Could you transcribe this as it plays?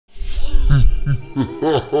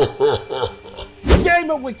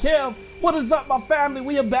Gaming with Kev, what is up, my family?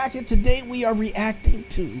 We are back, and today we are reacting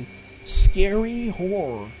to scary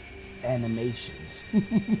horror animations.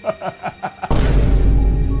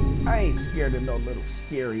 I ain't scared of no little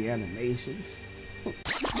scary animations.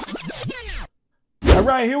 All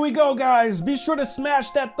right, here we go, guys. Be sure to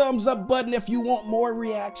smash that thumbs up button if you want more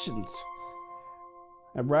reactions.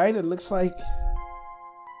 All right, it looks like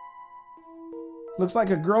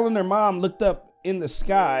a girl and her mom looked up in the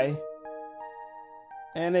sky,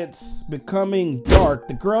 and it's becoming dark.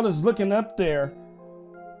 The girl is looking up there.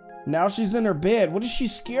 Now she's in her bed. What is she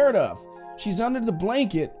scared of? She's under the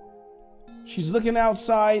blanket. She's looking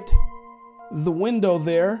outside the window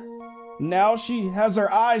there. Now she has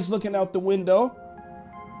her eyes looking out the window.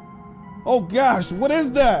 Oh gosh, what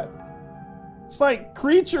is that? It's like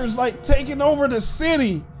creatures like taking over the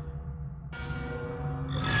city.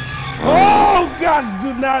 Oh gosh,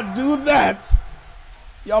 do not do that.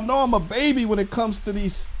 Y'all know I'm a baby when it comes to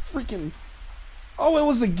these freaking... Oh, it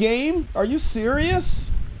was a game? Are you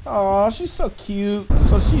serious? Oh, she's so cute.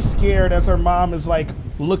 So she's scared as her mom is like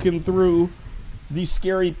looking through these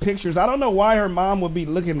scary pictures. I don't know why her mom would be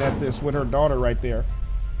looking at this with her daughter right there.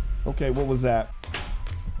 Okay, what was that?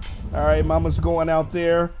 All right, mama's going out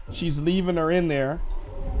there. She's leaving her in there.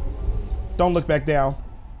 Don't look back down.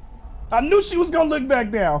 I knew she was gonna look back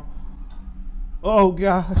down. Oh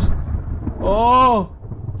gosh. Oh.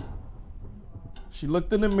 She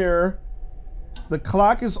looked in the mirror. The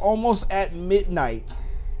clock is almost at midnight.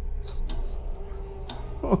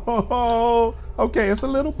 Oh, okay, it's a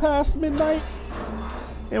little past midnight.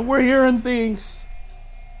 And we're hearing things.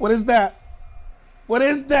 What is that? What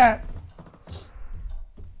is that?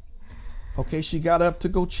 Okay, she got up to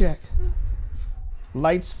go check.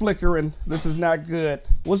 Lights flickering. This is not good.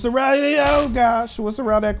 What's around here? Oh gosh, what's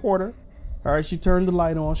around that corner? All right, she turned the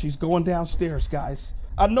light on. She's going downstairs, guys.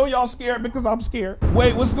 I know y'all scared because I'm scared.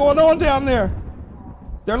 Wait, what's going on down there?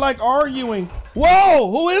 They're like arguing. Whoa,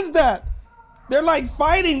 who is that? They're like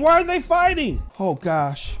fighting. Why are they fighting? Oh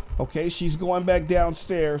gosh. Okay, she's going back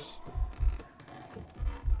downstairs.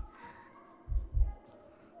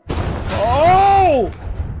 Oh!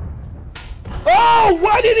 Oh,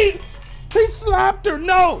 why did he slapped her?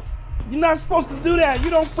 No, you're not supposed to do that. You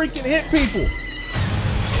don't freaking hit people.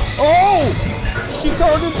 Oh, she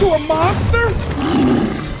turned into a monster?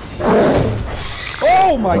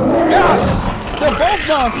 Oh my God, they're both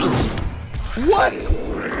monsters. What?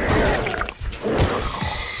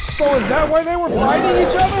 So is that why they were fighting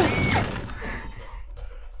each other?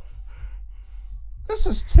 This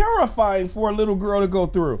is terrifying for a little girl to go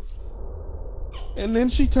through. And then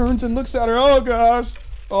she turns and looks at her. Oh gosh.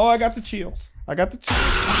 Oh, I got the chills. I got the chills.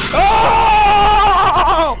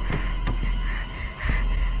 Oh!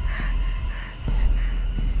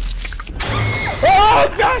 Oh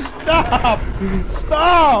gosh, stop!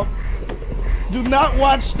 Stop! Do not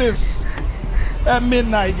watch this at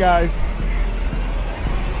midnight, guys.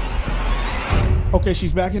 Okay,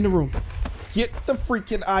 she's back in the room. Get the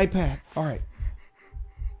freaking iPad. All right.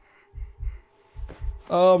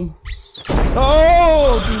 Oh, dude.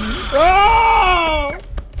 Oh!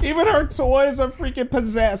 Even her toys are freaking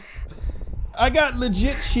possessed. I got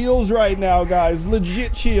legit chills right now, guys.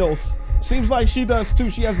 Legit chills. Seems like she does too.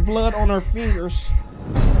 She has blood on her fingers.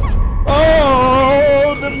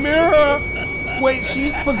 Oh, the mirror. Wait,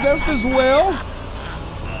 she's possessed as well?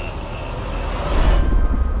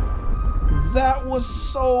 That was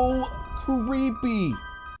so creepy.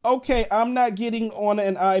 Okay, I'm not getting on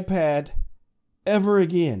an iPad ever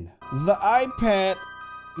again. The iPad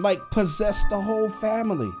like possessed the whole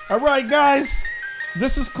family. All right, guys,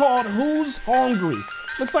 this is called Who's Hungry?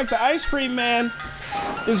 Looks like the ice cream man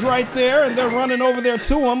is right there and they're running over there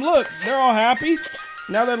to him. Look, they're all happy.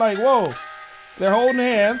 Now they're like, whoa, they're holding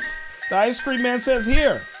hands. The ice cream man says,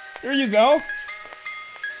 here you go.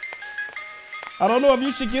 I don't know if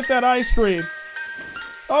you should get that ice cream.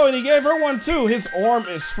 Oh, and he gave her one too. His arm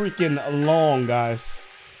is freaking long, guys.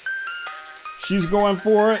 She's going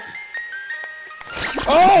for it.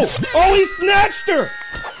 Oh, he snatched her.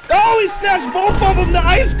 Oh, he snatched both of them. The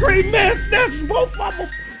ice cream man snatched both of them.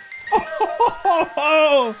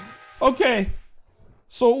 Oh, okay.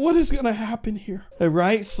 So what is gonna happen here? All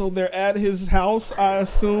right, so they're at his house, I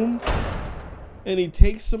assume. And he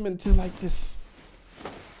takes them into like this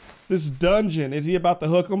dungeon. Is he about to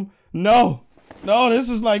hook them? No, this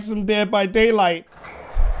is like some Dead by Daylight.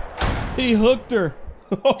 He hooked her.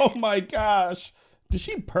 Oh my gosh. Did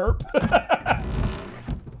she perp?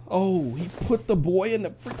 Oh, he put the boy in the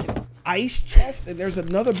freaking ice chest and there's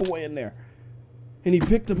another boy in there. And he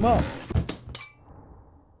picked him up.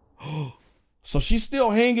 So she's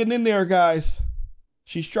still hanging in there, guys.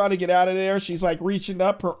 She's trying to get out of there. She's like reaching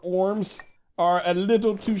up. Her arms are a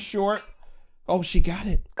little too short. Oh, she got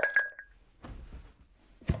it.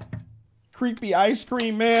 Creepy ice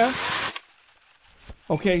cream man.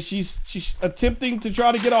 Okay, she's attempting to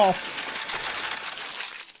try to get off.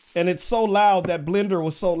 And it's so loud, that blender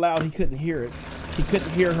was so loud he couldn't hear it. He couldn't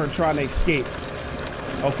hear her trying to escape.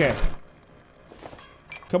 Okay.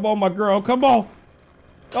 Come on, my girl, come on.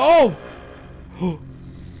 Oh!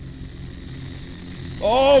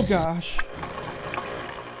 Oh gosh.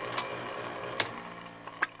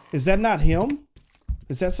 Is that not him?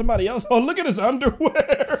 Is that somebody else? Oh, look at his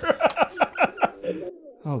underwear.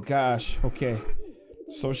 Oh gosh, okay.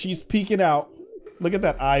 So she's peeking out. Look at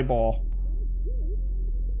that eyeball.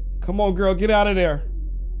 Come on, girl, get out of there.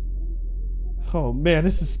 Oh man,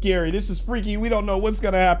 this is scary. This is freaky. We don't know what's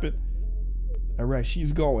gonna happen. All right,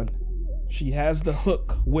 she's going. She has the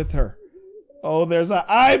hook with her. Oh, there's an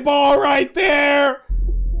eyeball right there.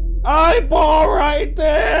 Eyeball right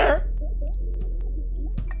there.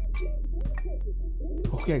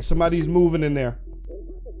 Okay, somebody's moving in there.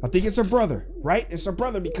 I think it's her brother, right? It's her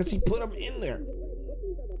brother because he put him in there.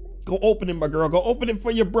 Go open it, my girl. Go open it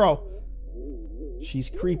for your bro.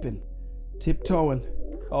 She's creeping, tiptoeing.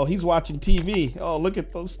 Oh, he's watching TV. Oh, look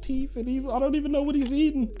at those teeth. And I don't even know what he's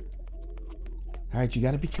eating. All right, you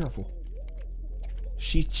got to be careful.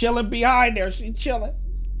 She's chilling behind there. She's chilling.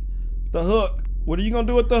 The hook. What are you going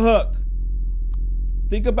to do with the hook?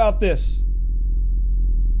 Think about this.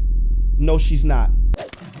 No, she's not.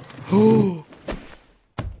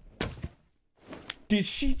 Did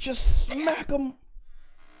she just smack him?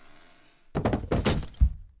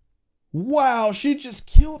 Wow, she just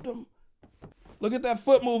killed him. Look at that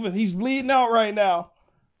foot moving. He's bleeding out right now.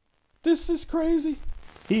 This is crazy.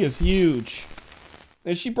 He is huge.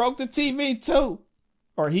 And she broke the TV too.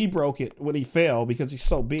 Or he broke it when he fell because he's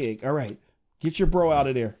so big. All right, get your bro out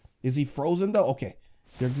of there. Is he frozen though? Okay,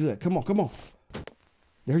 they're good. Come on, come on.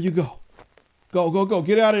 There you go. Go, go, go.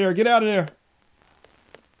 Get out of there. Get out of there.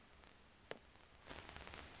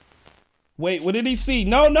 Wait, what did he see?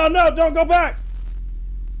 No, no, no, don't go back.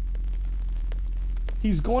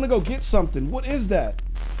 He's going to go get something. What is that?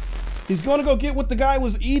 He's going to go get what the guy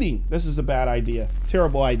was eating. This is a bad idea.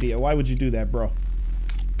 Terrible idea. Why would you do that, bro?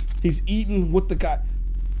 He's eating what the guy...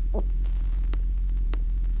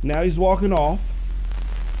 Now he's walking off.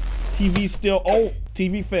 TV still... Oh,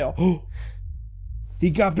 TV fell. He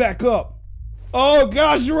got back up. Oh,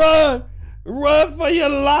 gosh, run. Run for your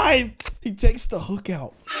life. He takes the hook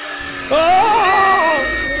out. Oh!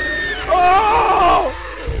 Oh!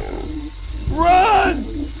 Run!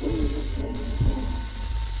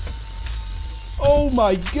 Oh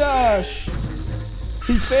my gosh!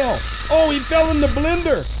 He fell. Oh, he fell in the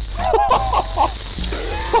blender.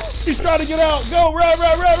 He's trying to get out. Go, run,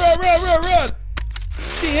 run, run, run, run, run, run.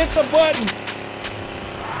 She hit the button.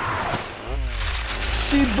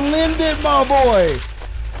 She blended my boy.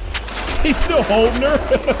 He's still holding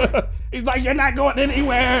her. He's like, you're not going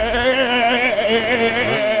anywhere.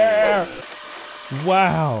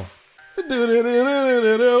 Wow.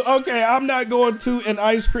 Okay, I'm not going to an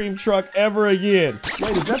ice cream truck ever again.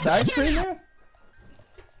 Wait, is that the ice cream man?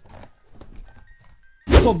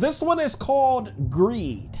 So this one is called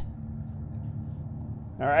Greed.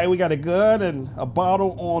 All right, we got a gun and a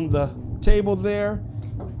bottle on the table there.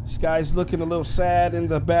 This guy's looking a little sad in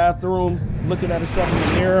the bathroom, looking at himself in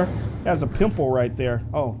the mirror. He has a pimple right there.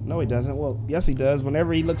 Oh, no he doesn't. Well, yes he does.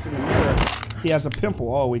 Whenever he looks in the mirror, he has a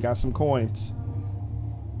pimple. Oh, we got some coins.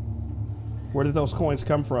 Where did those coins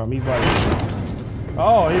come from? He's like,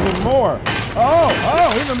 oh, even more. Oh,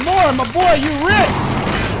 even more. My boy, you rich.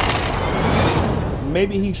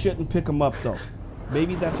 Maybe he shouldn't pick them up, though.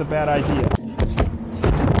 Maybe that's a bad idea.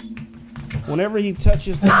 Whenever he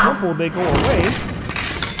touches the pimple, they go away.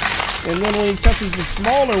 And then when he touches the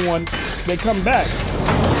smaller one, they come back.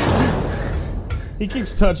 He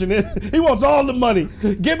keeps touching it. He wants all the money.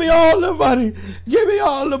 Give me all the money. Give me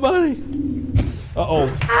all the money. Uh-oh,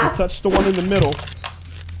 he touched the one in the middle.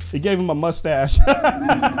 He gave him a mustache.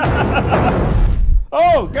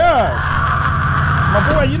 Oh, gosh.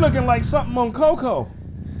 My boy, you looking like something on Coco.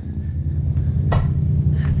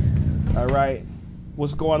 All right,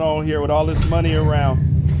 what's going on here with all this money around?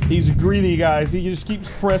 He's greedy, guys. He just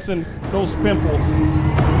keeps pressing those pimples.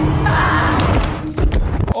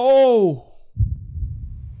 Oh.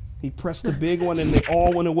 He pressed the big one and they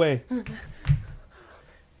all went away.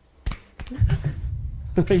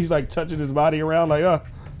 He's like touching his body around like,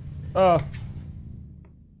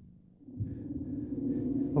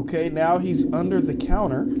 Okay, now he's under the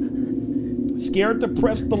counter. Scared to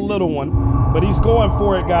press the little one, but he's going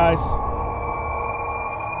for it, guys.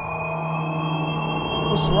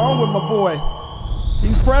 What's wrong with my boy?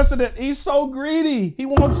 He's pressing it. He's so greedy. He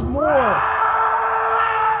wants more.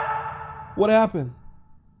 What happened?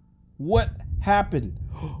 What happened?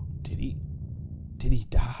 Did he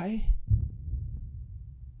die?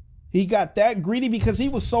 He got that greedy because he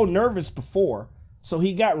was so nervous before. So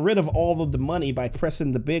he got rid of all of the money by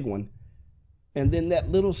pressing the big one. And then that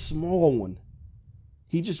little small one.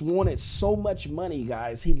 He just wanted so much money,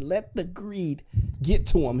 guys. He let the greed get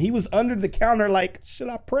to him. He was under the counter like, should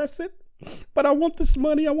I press it? But I want this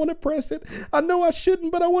money. I want to press it. I know I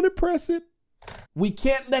shouldn't, but I want to press it. We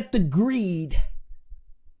can't let the greed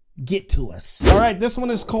get to us. All right, this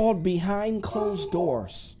one is called Behind Closed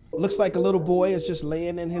Doors. Looks like a little boy is just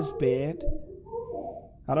laying in his bed.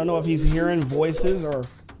 I don't know if he's hearing voices or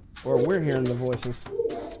we're hearing the voices.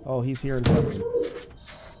 Oh, he's hearing something.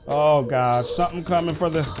 Oh gosh, something coming for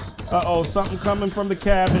the, something coming from the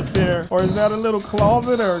cabinet there. Or is that a little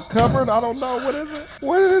closet or a cupboard? I don't know. What is it?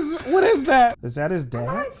 What is that? Is that his dad?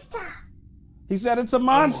 A monster. He said it's a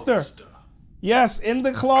monster. Yes, in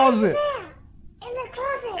the closet. In the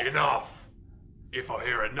closet. Enough. If I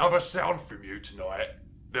hear another sound from you tonight,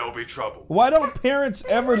 there'll be trouble. Why don't parents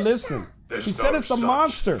ever listen? There's He said it's a no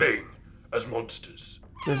monster. such thing as monsters.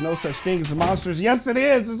 There's no such thing as monsters. Yes, it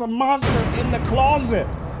is. It's a monster in the closet.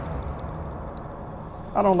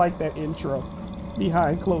 I don't like that intro.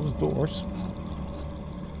 Behind closed doors.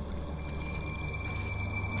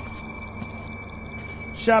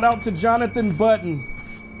 Shout out to Jonathan Button.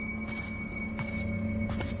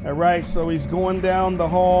 All right, so he's going down the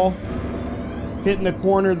hall, hitting the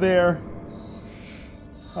corner there.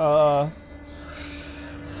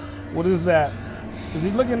 What is that? Is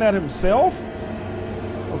he looking at himself?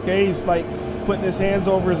 Okay, he's like putting his hands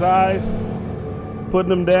over his eyes, putting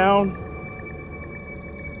them down.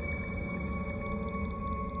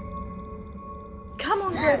 Come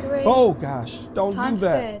on, Gregory. Oh gosh, don't do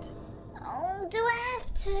that. Bed. Oh, do I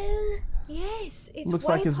have to? Yes, it's Looks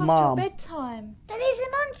way like his past mom. your bedtime. But there's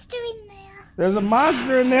a monster in there. There's a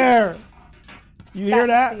monster in there. You hear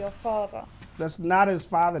That's that? for your father. That's not his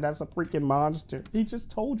father. That's a freaking monster. He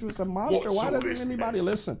just told you it's a monster. What's Why all doesn't this anybody mess?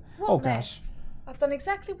 listen? What Oh mess? gosh. I've done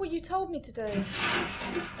exactly what you told me to do.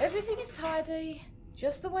 Everything is tidy,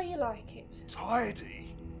 just the way you like it.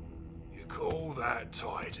 Tidy? You call that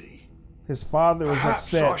tidy? His father is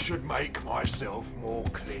Perhaps I upset. should make myself more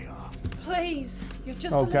clear. Please, you're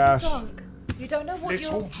just Oh, a little gosh. drunk. You don't know what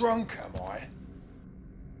Little you're... drunk, am I?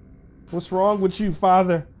 What's wrong with you,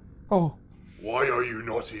 father? Oh, Why are you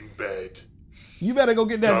not in bed? you better go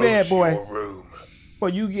get that Go bed, to boy, your room. or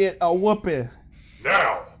you get a whooping.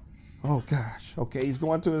 Now! Oh gosh. Okay, he's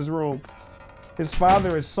going to his room. His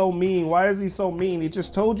father is so mean. Why is he so mean? He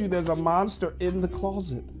just told you there's a monster in the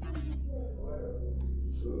closet.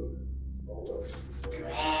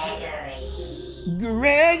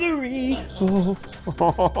 Gregory. Oh.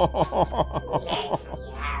 Let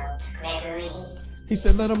me out, Gregory. He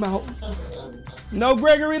said, let him out. No,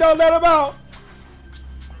 Gregory, don't let him out.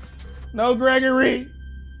 No, Gregory.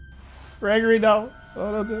 Gregory, no.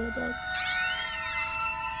 Oh, don't do it. Don't.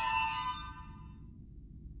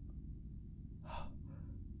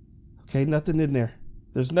 Okay, nothing in there.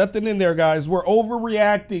 There's nothing in there, guys. We're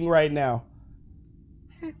overreacting right now.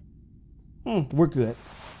 We're good.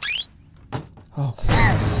 Okay.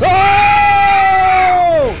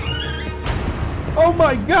 Oh! Oh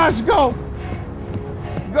my gosh, go!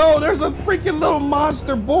 Go, there's a freaking little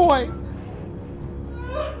monster boy.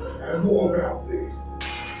 And more about this.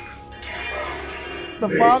 The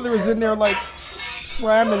father is in there like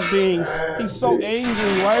slamming things. He's so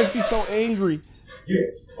angry. Why is he so angry?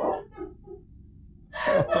 Yes.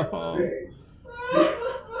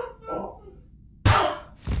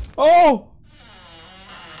 Oh!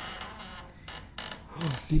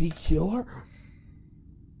 Did he kill her?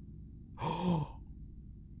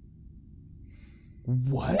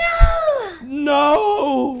 What?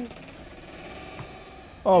 No!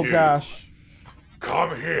 Oh gosh.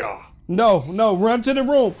 Come here. No, no, run to the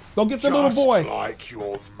room. Go get the little boy. Just like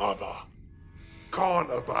your mother. Can't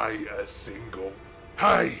obey a single.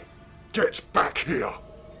 Hey, get back here.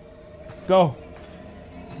 Go.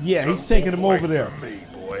 Yeah, he's taking him over there. Me,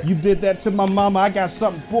 boy. You did that to my mama. I got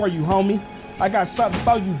something for you, homie. I got something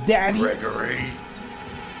for you, daddy. Gregory.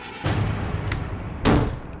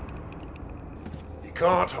 You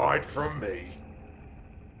can't hide from me.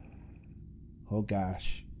 Oh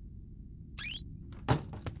gosh.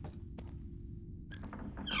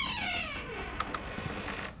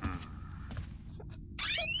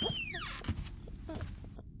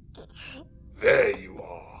 There you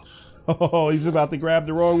are. Oh, he's about to grab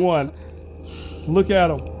the wrong one. Look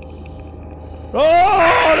at him.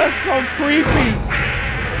 Oh, that's so creepy.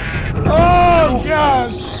 Oh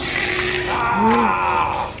gosh!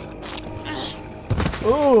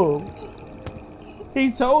 Ooh.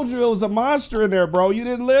 He told you it was a monster in there, bro. You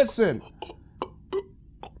didn't listen.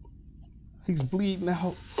 He's bleeding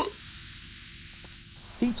out.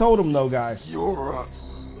 He told him though, guys. You're a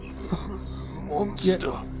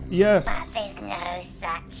monster. Yes. There's no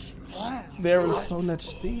such thing. There is so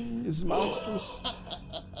much thing as monsters.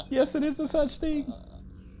 Yes, it is a such thing.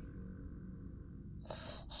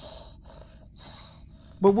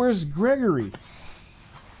 But where's Gregory?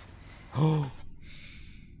 Oh.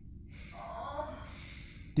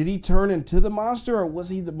 Did he turn into the monster, or was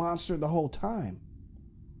he the monster the whole time?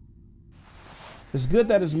 It's good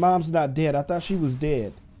that his mom's not dead. I thought she was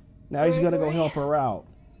dead. Now he's gonna go help her out.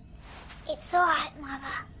 It's alright, Mother.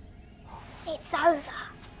 It's over.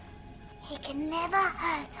 He can never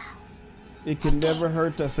hurt us. It can never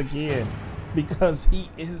hurt us again, because he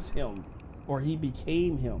is him, or he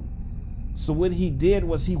became him. So what he did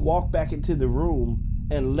was he walked back into the room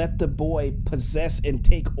and let the boy possess and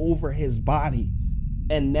take over his body.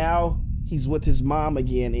 And now he's with his mom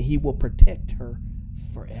again, and he will protect her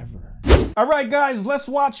forever. All right, guys, let's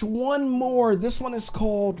watch one more. This one is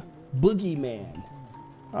called Boogeyman.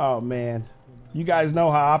 Oh, man. You guys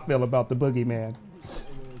know how I feel about the Boogeyman.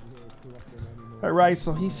 All right,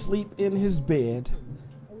 so he sleep in his bed.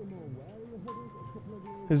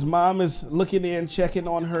 His mom is looking in, checking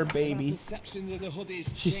on her baby.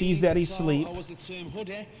 She sees that he's asleep.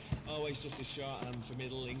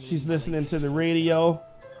 She's listening to the radio.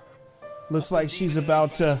 Looks like she's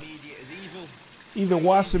about to either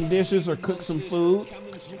wash some dishes or cook some food.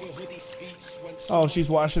 Oh, she's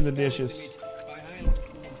washing the dishes.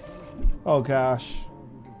 Oh, gosh.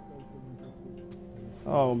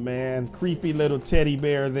 Oh, man. Creepy little teddy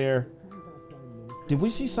bear there. Did we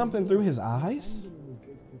see something through his eyes?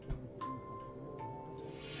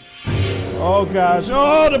 Oh, gosh.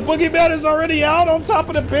 Oh, the boogeyman is already out on top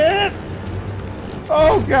of the bed.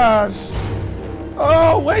 Oh, gosh.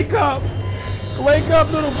 Oh, wake up. Wake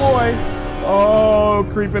up, little boy. Oh,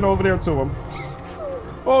 creeping over there to him.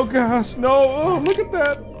 Oh, gosh. No. Oh, look at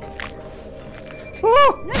that.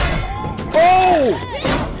 Oh.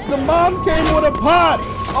 Oh. The mom came with a pot.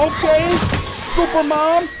 Okay. Super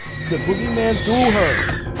mom. The boogeyman threw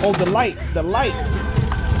her. Oh, the light. The light.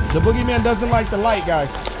 The boogeyman doesn't like the light,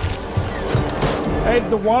 guys. Hey,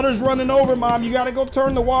 the water's running over, Mom. You gotta go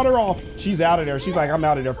turn the water off. She's out of there. She's like, I'm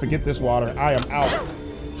out of there. Forget this water. I am out.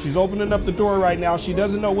 She's opening up the door right now. She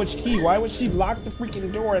doesn't know which key. Why would she lock the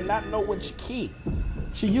freaking door and not know which key?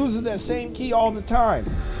 She uses that same key all the time.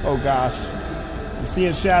 Oh, gosh. I'm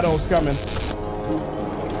seeing shadows coming.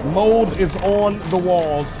 Mold is on the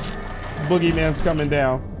walls. Boogeyman's coming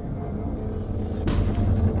down.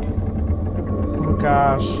 Oh,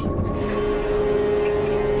 gosh.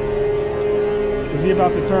 Is he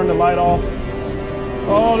about to turn the light off?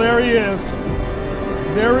 Oh, there he is.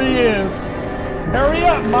 There he is. Hurry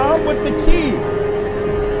up, Mom, with the key.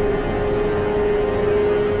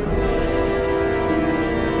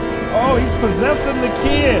 Oh, he's possessing the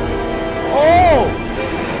kid. Oh,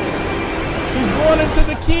 he's going into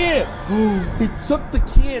the kid. He took the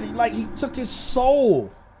kid. He took his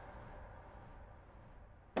soul.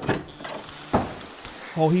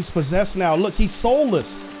 Oh, he's possessed now. Look, he's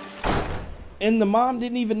soulless. And the mom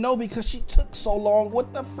didn't even know because she took so long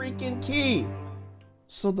with the freaking key.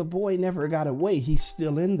 So the boy never got away. He's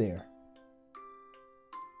still in there.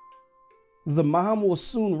 The mom will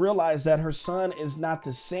soon realize that her son is not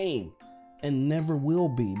the same and never will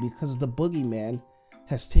be because the boogeyman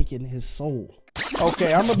has taken his soul.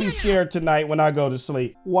 Okay, I'm gonna be scared tonight when I go to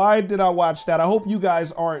sleep. Why did I watch that? I hope you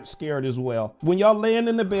guys aren't scared as well. When y'all laying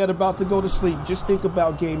in the bed about to go to sleep, just think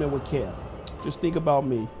about Gaming with Kev. Just think about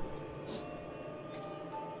me.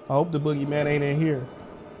 I hope the boogeyman ain't in here.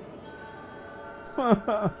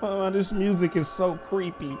 This music is so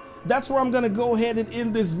creepy. That's where I'm gonna go ahead and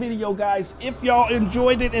end this video, guys. If y'all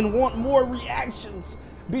enjoyed it and want more reactions,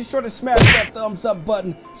 be sure to smash that thumbs up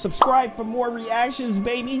button. Subscribe for more reactions,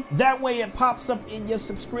 baby. That way it pops up in your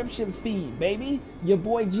subscription feed, baby. Your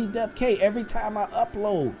boy GWK every time I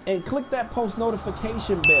upload. And click that post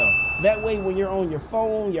notification bell. That way when you're on your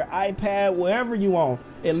phone, your iPad, wherever you on,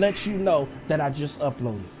 it lets you know that I just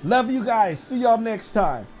uploaded. Love you guys. See y'all next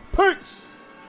time. Peace.